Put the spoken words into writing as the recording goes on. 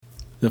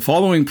The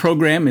following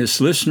program is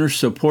listener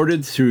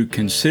supported through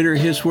Consider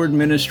His Word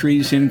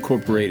Ministries,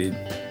 Incorporated.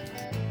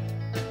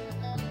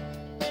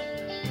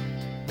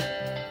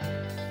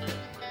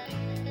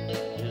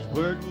 His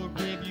Word will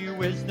give you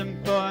wisdom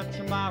for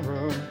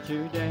tomorrow,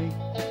 today.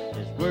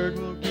 His Word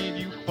will give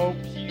you hope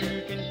so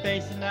you can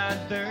face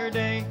another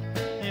day.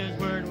 His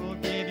Word will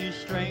give you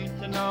strength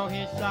to know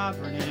He's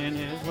sovereign in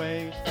His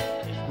ways.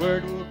 His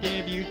Word will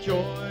give you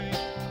joy.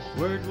 His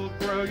Word will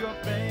grow your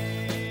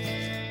faith.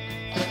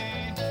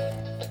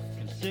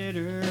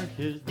 Consider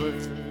His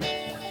Word.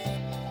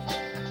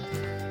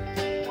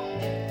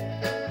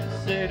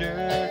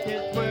 Consider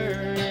His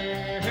Word.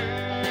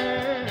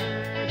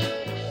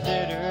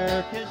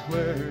 Consider His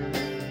Word.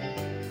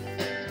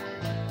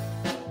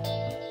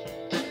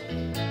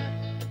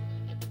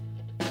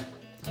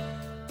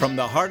 From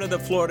the heart of the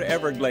Florida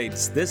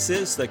Everglades, this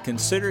is the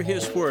Consider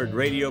His Word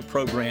radio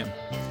program.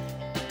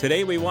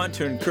 Today we want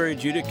to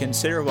encourage you to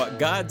consider what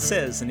God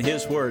says in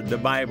His Word, the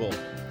Bible.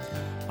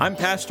 I'm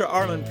Pastor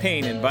Arlen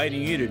Payne,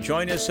 inviting you to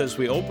join us as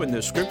we open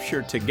the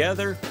Scripture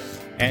together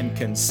and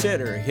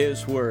consider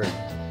His Word.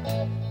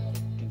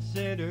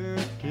 Consider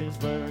His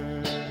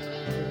Word.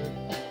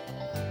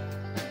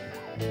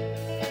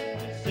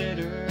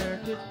 Consider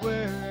His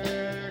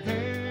Word.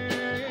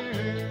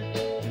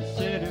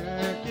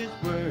 Consider His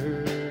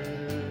Word.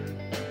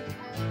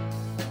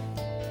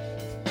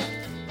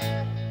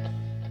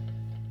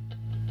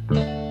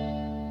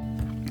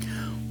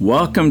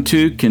 Welcome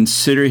to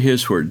Consider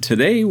His Word.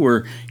 Today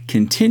we're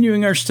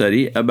continuing our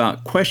study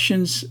about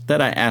questions that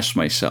I ask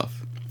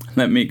myself.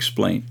 Let me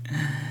explain.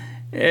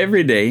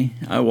 Every day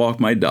I walk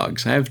my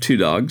dogs. I have 2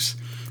 dogs,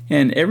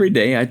 and every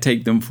day I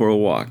take them for a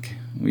walk.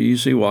 We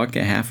usually walk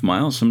a half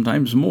mile,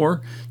 sometimes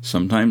more,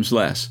 sometimes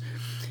less.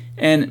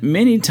 And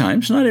many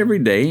times, not every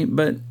day,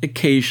 but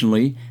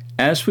occasionally,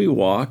 as we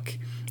walk,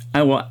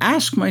 I will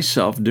ask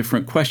myself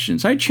different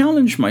questions. I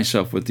challenge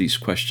myself with these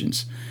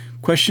questions.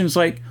 Questions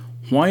like,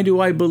 why do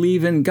I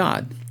believe in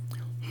God?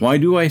 Why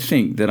do I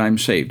think that I'm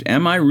saved?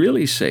 Am I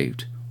really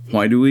saved?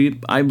 Why do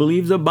I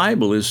believe the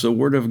Bible is the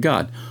Word of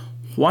God?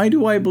 Why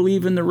do I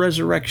believe in the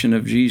resurrection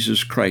of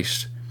Jesus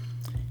Christ?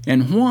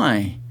 And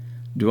why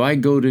do I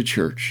go to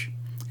church?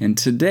 And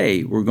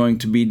today we're going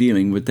to be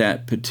dealing with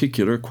that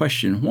particular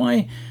question.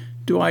 Why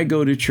do I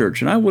go to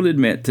church? And I will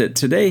admit that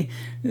today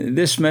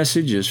this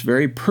message is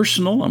very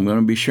personal. I'm going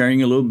to be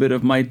sharing a little bit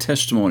of my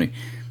testimony.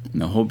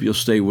 And I hope you'll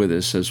stay with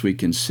us as we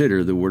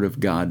consider the Word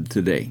of God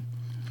today.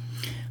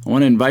 I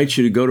want to invite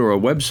you to go to our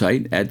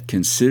website at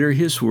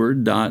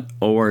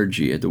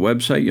considerhisword.org. At the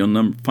website,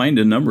 you'll find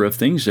a number of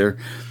things there.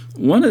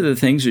 One of the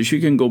things is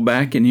you can go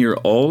back and hear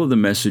all of the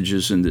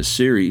messages in this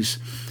series,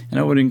 and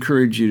I would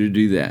encourage you to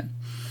do that.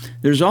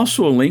 There's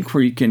also a link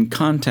where you can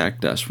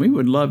contact us. We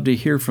would love to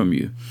hear from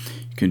you.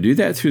 You can do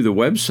that through the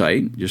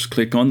website. Just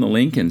click on the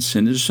link and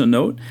send us a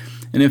note.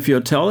 And if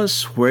you'll tell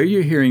us where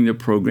you're hearing the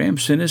program,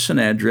 send us an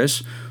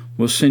address.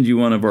 We'll send you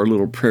one of our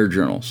little prayer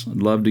journals. I'd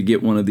love to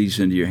get one of these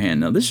into your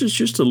hand. Now, this is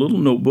just a little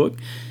notebook.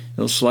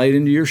 It'll slide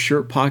into your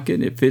shirt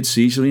pocket. It fits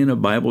easily in a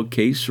Bible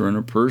case or in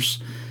a purse.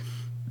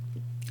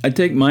 I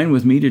take mine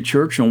with me to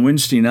church on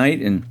Wednesday night,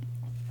 and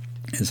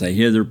as I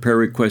hear their prayer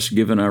requests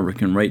given, I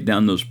can write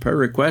down those prayer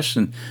requests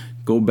and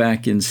go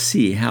back and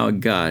see how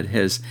God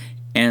has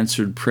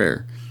answered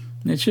prayer.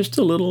 And it's just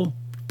a little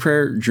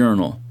prayer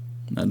journal.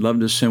 I'd love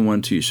to send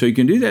one to you. So you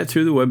can do that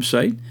through the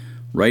website.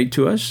 Write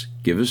to us.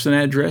 Give us an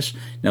address.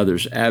 Now,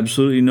 there's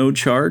absolutely no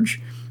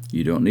charge.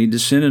 You don't need to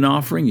send an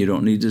offering. You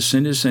don't need to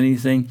send us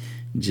anything.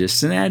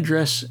 Just an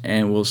address,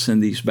 and we'll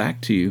send these back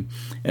to you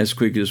as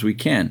quick as we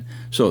can.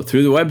 So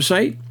through the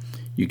website,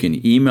 you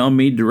can email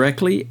me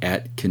directly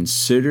at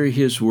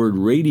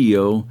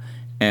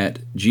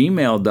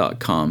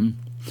considerhiswordradio@gmail.com.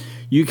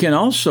 You can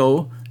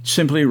also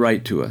simply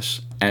write to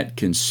us at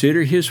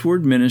Consider His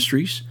Word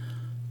Ministries,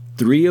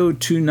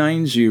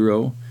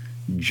 30290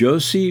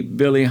 Josie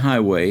Billy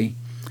Highway,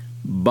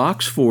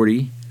 Box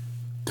 40,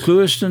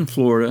 Clewiston,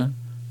 Florida,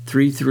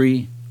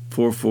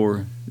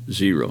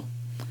 33440. Let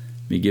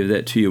me give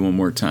that to you one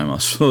more time. I'll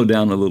slow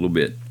down a little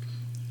bit.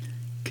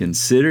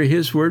 Consider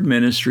His Word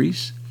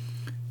Ministries,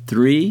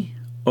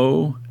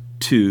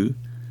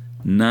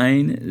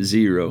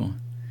 30290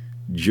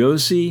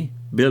 Josie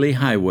Billy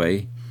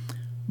Highway,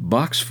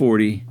 Box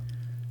 40,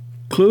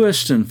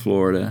 Clewiston,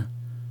 Florida,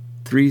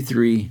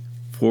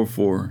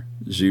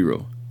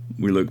 33440.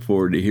 We look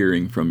forward to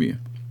hearing from you.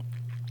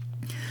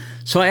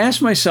 So I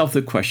asked myself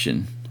the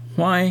question,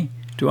 why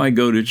do I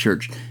go to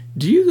church?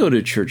 Do you go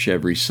to church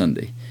every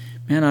Sunday?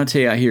 Man, I'll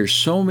tell you, I hear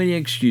so many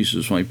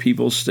excuses why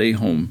people stay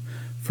home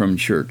from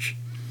church.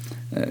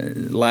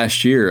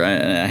 Last year,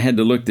 I had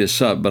to look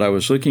this up, but I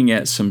was looking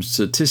at some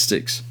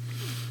statistics.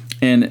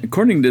 And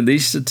according to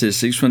these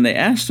statistics, when they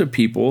asked the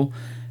people,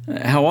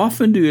 how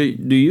often do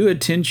you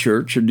attend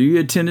church or do you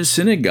attend a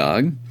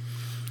synagogue,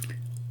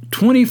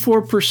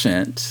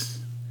 24%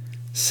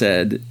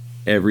 said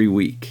every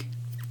week.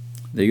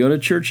 They go to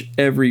church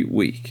every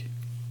week.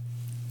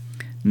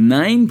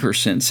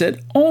 9%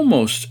 said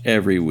almost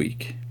every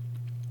week.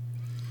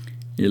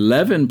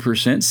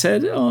 11%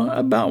 said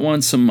about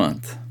once a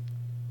month.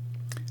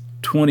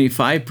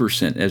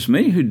 25%, as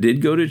many who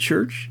did go to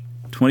church,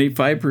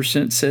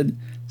 25% said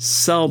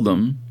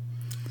seldom.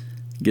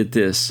 Get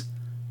this,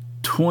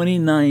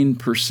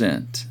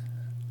 29%,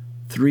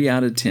 3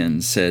 out of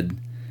 10 said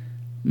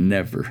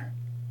never.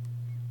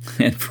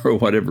 And for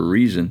whatever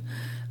reason,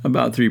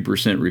 about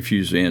 3%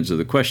 refused to answer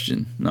the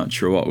question. Not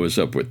sure what was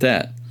up with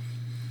that.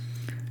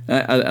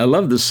 I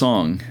love the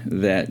song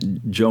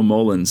that Joe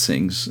Mullen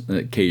sings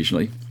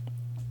occasionally.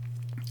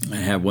 I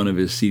have one of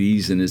his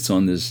CDs, and it's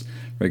on this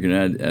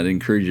record. I'd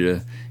encourage you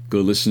to go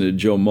listen to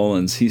Joe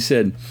Mullins. He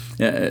said,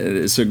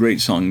 it's a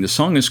great song. The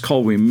song is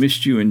called "We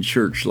Missed You in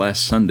Church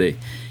Last Sunday."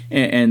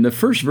 And the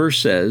first verse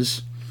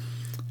says,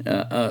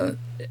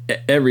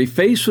 every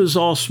face was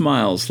all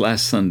smiles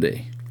last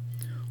Sunday.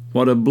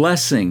 What a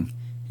blessing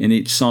in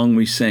each song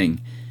we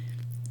sing.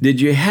 Did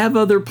you have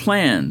other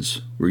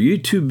plans? Were you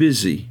too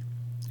busy?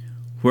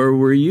 Where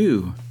were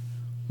you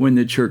when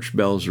the church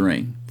bells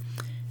rang?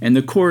 And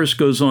the chorus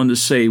goes on to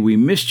say, we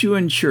missed you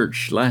in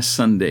church last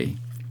Sunday.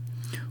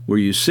 Were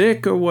you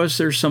sick or was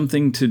there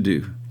something to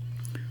do?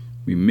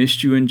 We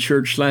missed you in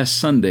church last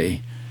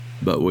Sunday,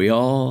 but we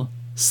all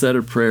said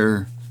a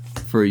prayer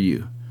for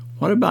you.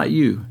 What about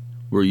you?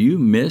 Were you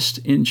missed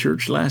in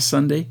church last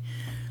Sunday?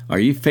 Are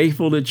you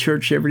faithful to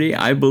church every day?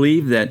 I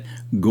believe that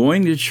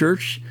going to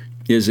church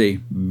is a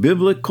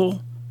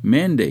biblical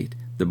mandate.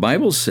 The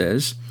Bible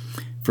says,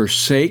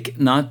 forsake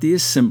not the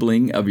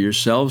assembling of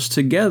yourselves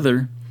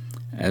together,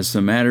 as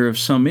the matter of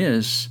some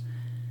is,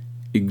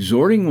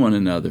 exhorting one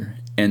another,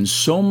 and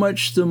so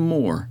much the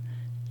more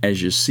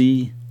as you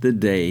see the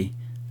day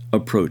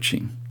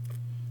approaching.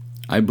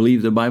 I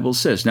believe the Bible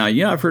says. Now,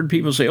 I've heard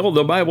people say,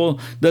 the Bible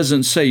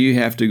doesn't say you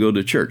have to go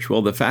to church.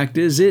 Well, the fact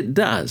is it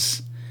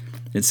does.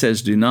 It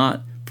says, do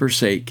not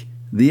forsake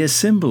the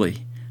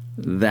assembly.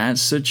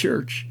 That's the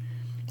church.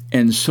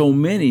 And so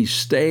many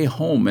stay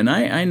home. And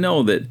I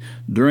know that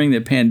during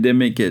the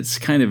pandemic, it's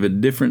kind of a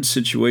different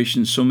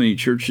situation. So many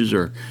churches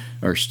are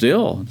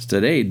still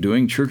today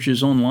doing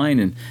churches online,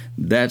 and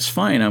that's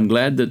fine. I'm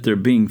glad that they're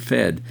being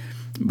fed.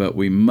 But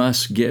we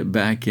must get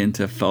back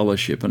into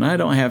fellowship. And I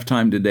don't have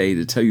time today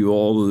to tell you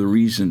all of the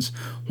reasons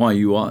why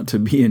you ought to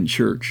be in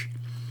church.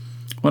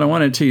 What I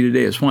want to tell you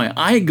today is why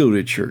I go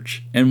to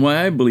church and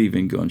why I believe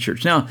in going to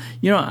church. Now,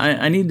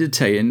 I need to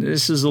tell you, and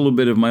this is a little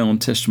bit of my own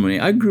testimony.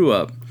 I grew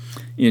up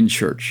in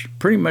church,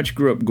 pretty much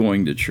grew up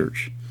going to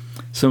church.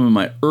 Some of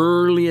my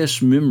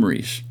earliest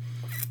memories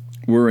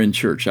were in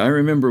church. I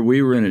remember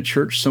we were in a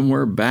church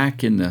somewhere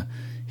back in the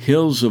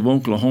hills of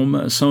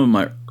Oklahoma. Some of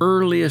my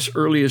earliest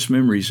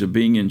memories of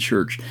being in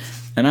church.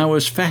 And I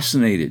was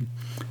fascinated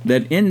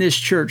that in this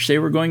church they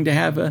were going to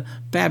have a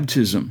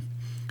baptism.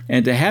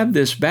 And to have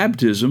this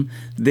baptism,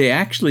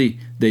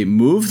 they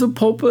moved the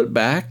pulpit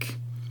back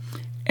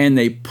and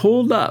they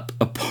pulled up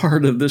a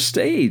part of the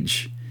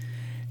stage.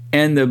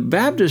 And the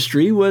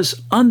baptistry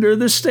was under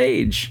the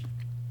stage.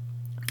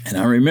 And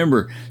I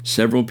remember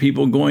several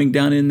people going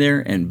down in there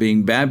and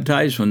being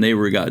baptized. When they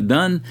got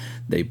done,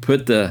 they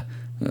put the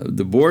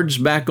boards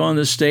back on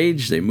the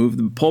stage. They moved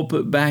the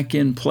pulpit back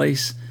in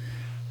place.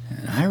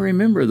 And I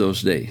remember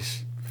those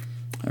days.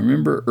 I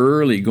remember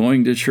early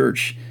going to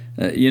church.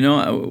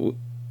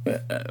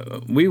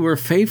 We were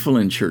faithful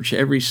in church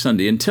every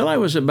Sunday until I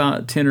was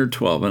about 10 or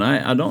 12. And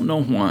I don't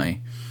know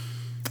why.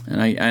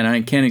 And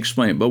I can't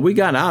explain it, but we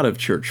got out of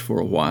church for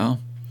a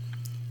while,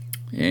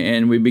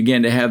 and we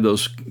began to have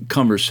those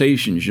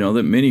conversations,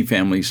 that many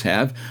families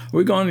have. Are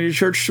we going to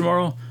church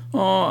tomorrow?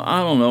 Oh,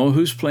 I don't know.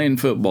 Who's playing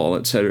football,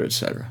 et cetera, et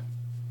cetera.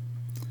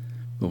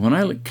 But when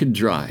I could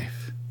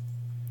drive,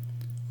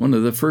 one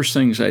of the first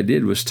things I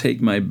did was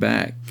take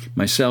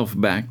myself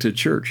back to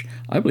church.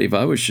 I believe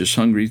I was just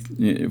hungry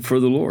for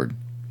the Lord.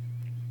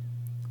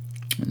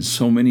 And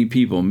so many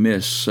people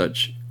miss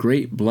such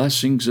great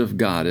blessings of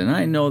God. And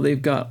I know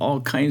they've got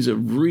all kinds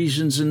of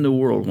reasons in the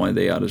world why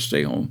they ought to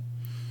stay home.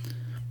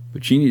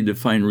 But you need to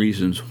find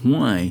reasons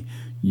why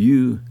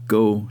you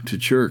go to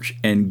church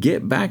and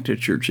get back to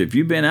church. If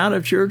you've been out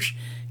of church,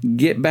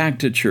 get back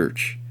to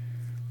church.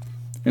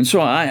 And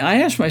so I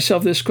asked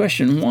myself this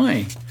question,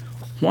 why?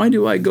 Why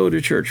do I go to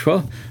church?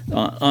 Well,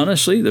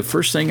 honestly, the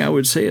first thing I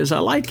would say is I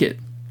like it.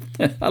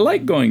 I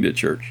like going to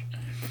church.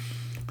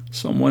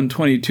 Psalm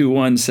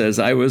 122:1 says,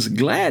 I was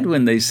glad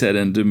when they said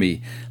unto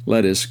me,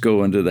 let us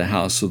go into the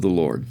house of the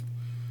Lord.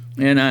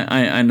 And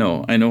I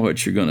know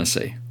what you're going to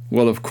say.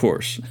 Well, of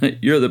course,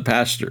 you're the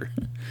pastor.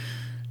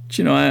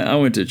 But I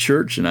went to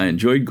church and I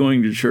enjoyed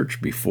going to church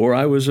before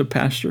I was a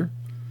pastor.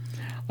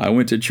 I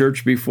went to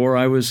church before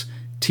I was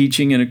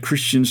teaching in a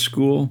Christian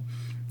school.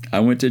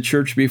 I went to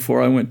church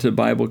before I went to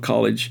Bible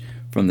college.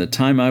 From the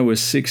time I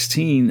was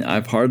 16,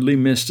 I've hardly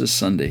missed a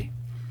Sunday.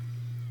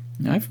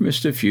 I've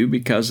missed a few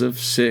because of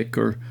sick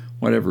or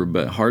whatever,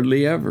 but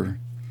hardly ever.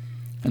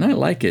 And I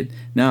like it.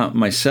 Now,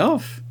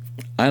 myself,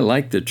 I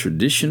like the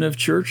tradition of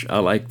church. I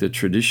like the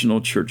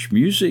traditional church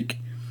music.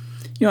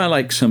 I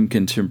like some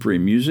contemporary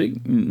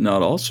music.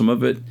 Not all. Some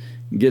of it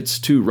gets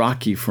too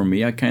rocky for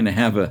me. I kind of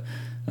have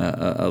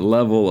a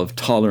level of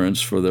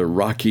tolerance for the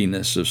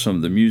rockiness of some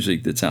of the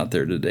music that's out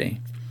there today.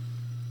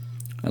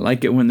 I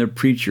like it when the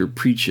preacher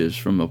preaches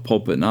from a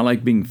pulpit, and I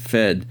like being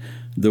fed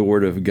the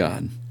Word of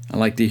God. I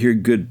like to hear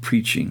good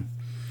preaching.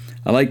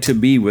 I like to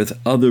be with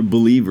other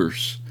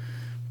believers,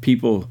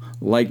 people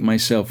like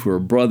myself who are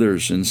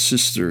brothers and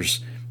sisters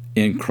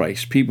in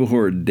Christ, people who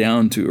are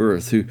down to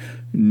earth, who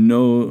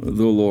know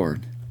the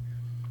Lord.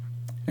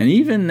 And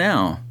even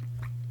now,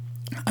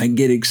 I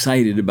get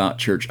excited about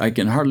church. I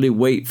can hardly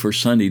wait for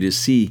Sunday to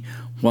see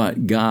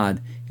what God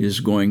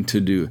is going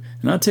to do.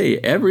 And I'll tell you,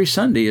 every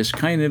Sunday is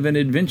kind of an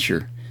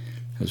adventure,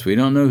 because we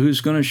don't know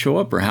who's going to show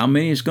up or how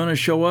many is going to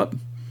show up.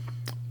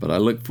 But I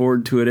look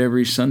forward to it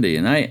every Sunday.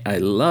 And I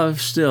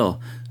love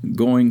still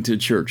going to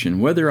church.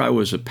 And whether I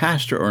was a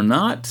pastor or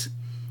not,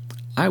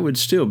 I would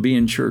still be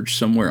in church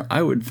somewhere.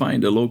 I would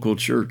find a local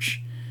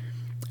church,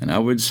 and I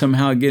would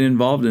somehow get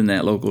involved in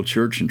that local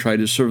church and try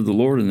to serve the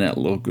Lord in that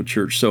local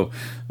church. So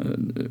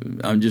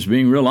I'm just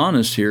being real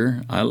honest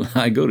here.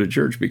 I go to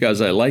church because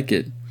I like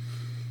it.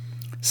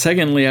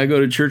 Secondly, I go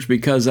to church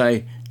because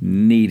I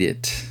need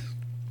it.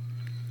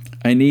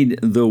 I need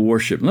the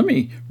worship. Let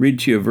me read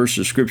to you a verse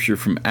of Scripture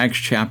from Acts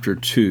chapter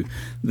 2.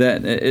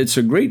 That it's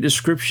a great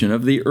description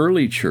of the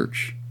early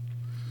church.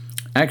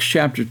 Acts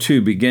chapter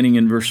 2, beginning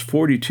in verse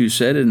 42,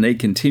 said, "And they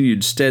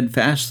continued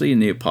steadfastly in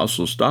the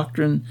apostles'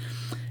 doctrine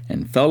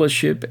and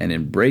fellowship, and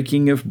in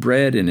breaking of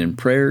bread, and in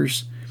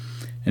prayers.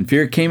 And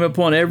fear came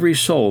upon every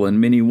soul, and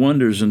many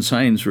wonders and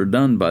signs were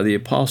done by the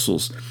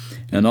apostles.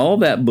 And all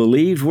that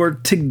believed were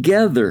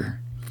together,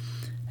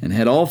 and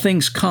had all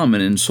things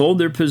common, and sold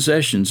their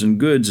possessions and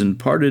goods, and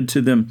parted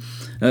to them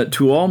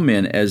to all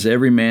men, as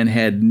every man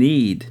had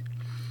need.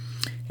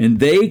 And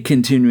they,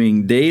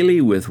 continuing daily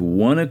with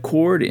one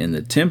accord in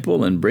the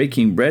temple, and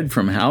breaking bread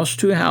from house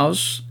to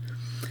house,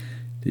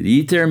 did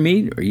eat their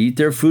meat or eat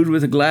their food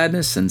with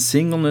gladness and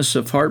singleness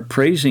of heart,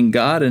 praising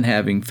God and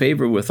having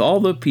favor with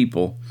all the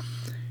people.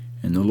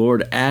 And the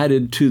Lord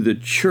added to the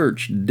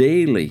church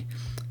daily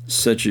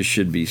such as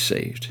should be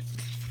saved."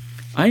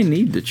 I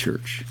need the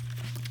church.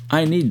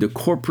 I need the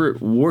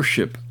corporate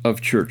worship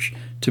of church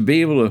to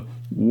be able to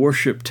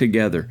worship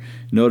together.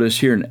 Notice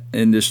here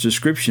in this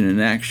description in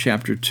Acts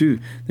chapter 2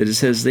 that it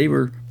says they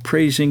were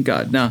praising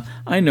God. Now,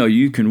 I know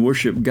you can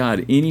worship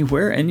God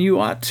anywhere, and you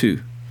ought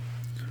to.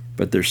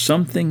 But there's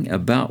something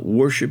about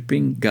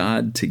worshiping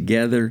God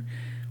together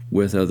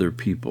with other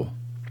people.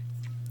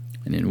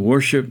 And in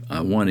worship,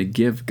 I want to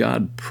give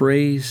God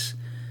praise.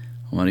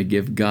 I want to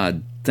give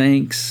God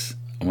thanks.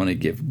 I want to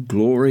give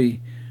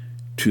glory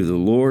to the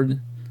Lord.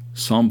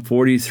 Psalm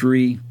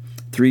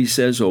 43:3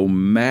 says, "O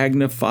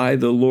magnify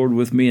the Lord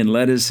with me, and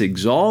let us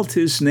exalt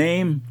his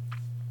name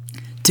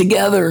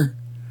together."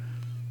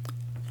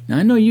 Now,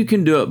 I know you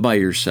can do it by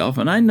yourself,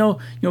 and I know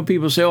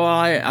people say, "Oh,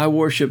 I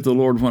worship the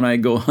Lord when I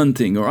go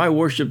hunting," or "I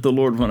worship the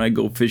Lord when I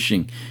go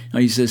fishing." Now,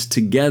 he says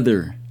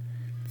together.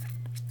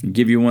 I'll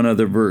give you one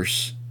other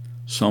verse,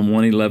 Psalm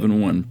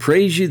 111:1.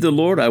 "Praise ye the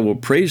Lord, I will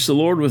praise the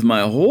Lord with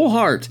my whole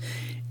heart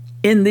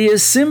in the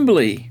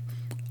assembly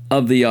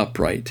of the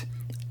upright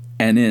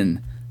and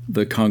in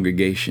the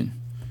congregation."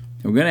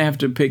 We're going to have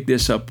to pick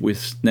this up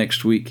with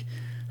next week.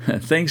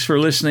 Thanks for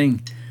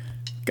listening.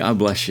 God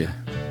bless you.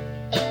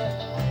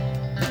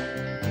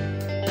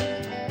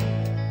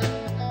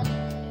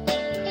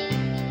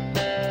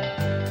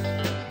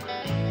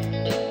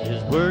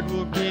 His word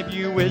will give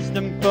you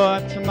wisdom for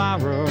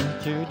tomorrow,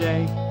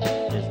 today.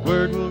 His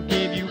word will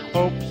give you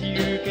hope so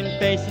you can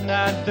face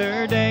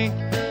another day.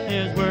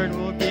 His word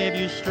will give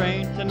you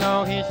strength to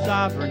know he's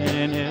sovereign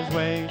in his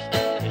ways.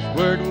 His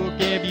word will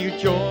give you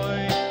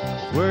joy.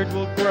 His word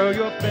will grow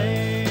your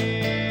faith.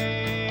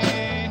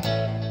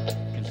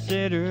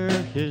 Consider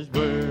his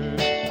word.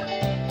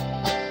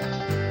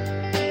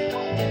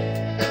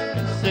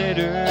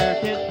 Consider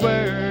his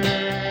word.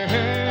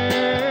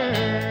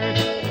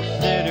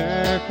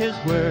 Consider his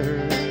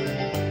word.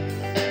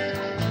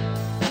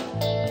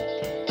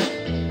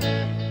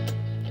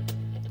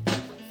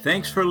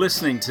 Thanks for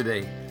listening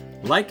today.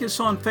 Like us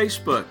on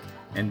Facebook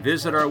and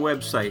visit our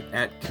website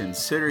at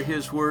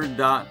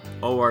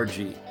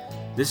considerhisword.org.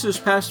 This is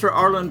Pastor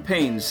Arlen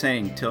Payne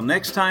saying, till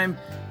next time,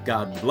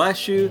 God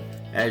bless you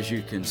as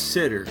you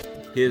consider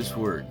his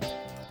word.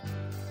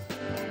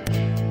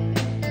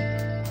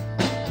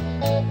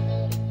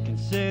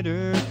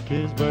 Consider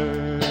his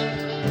word.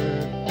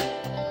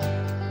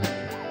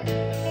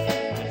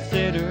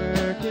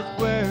 Consider his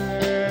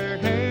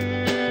word.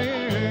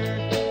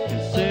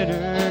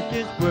 Consider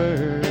his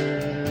word.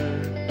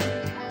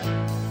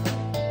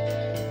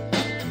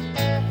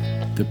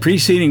 The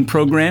preceding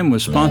program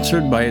was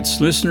sponsored by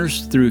its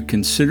listeners through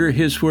Consider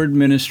His Word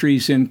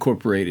Ministries,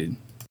 Incorporated.